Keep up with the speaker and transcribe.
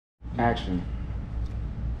Action.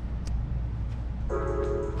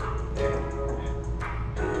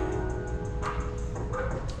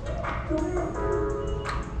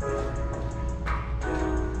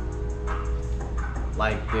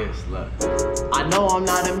 Like this, look. I know I'm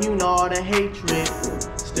not immune to all the hatred.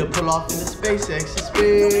 Still pull off in the SpaceX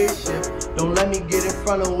and spaceship. Don't let me get in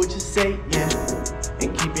front of what you say, yeah.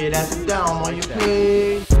 And keep it at the down while you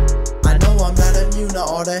play. I know I'm not immune to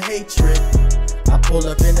all the hatred. I pull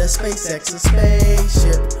up in the SpaceX and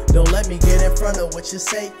spaceship. Don't let me get in front of what you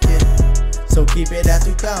say, yeah. So keep it at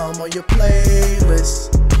the down on your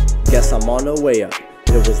playlist. Guess I'm on the way up.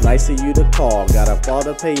 It was nice of you to call, got a fall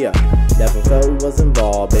to pay up. Never felt we was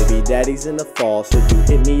involved, baby daddy's in the fall. So you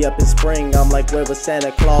hit me up in spring, I'm like, where was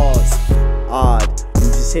Santa Claus? Odd, you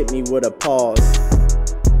just hit me with a pause.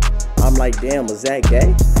 I'm like, damn, was that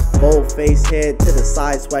gay? Bold face head to the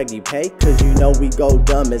side, swaggy pay. Cause you know we go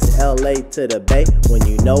dumb as LA to the Bay. When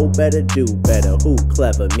you know better, do better. Who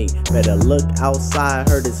clever me? Better look outside,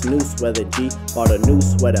 heard it's new sweater G. Bought a new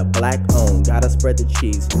sweater, black owned. Gotta spread the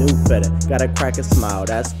cheese, new better. Gotta crack a smile,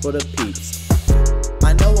 that's for the peeps.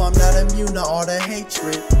 I know I'm not immune to all the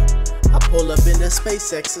hatred. I pull up in the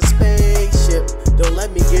SpaceX and spaceship. Don't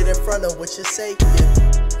let me get in front of what you're saying.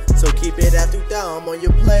 So keep it at the down on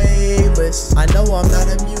your playlist. I know I'm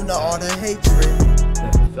not immune to all the hatred.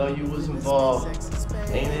 Never felt you was involved.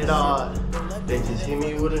 Ain't it odd? They just hit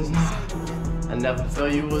me with a nod. I never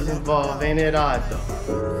felt you was involved. Ain't it odd though?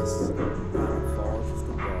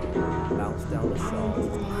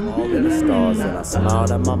 All in the stars, and I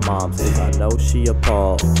smiled at my mom, cause I know she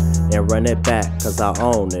appalled. And run it back, cause I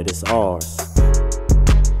own it, it's ours.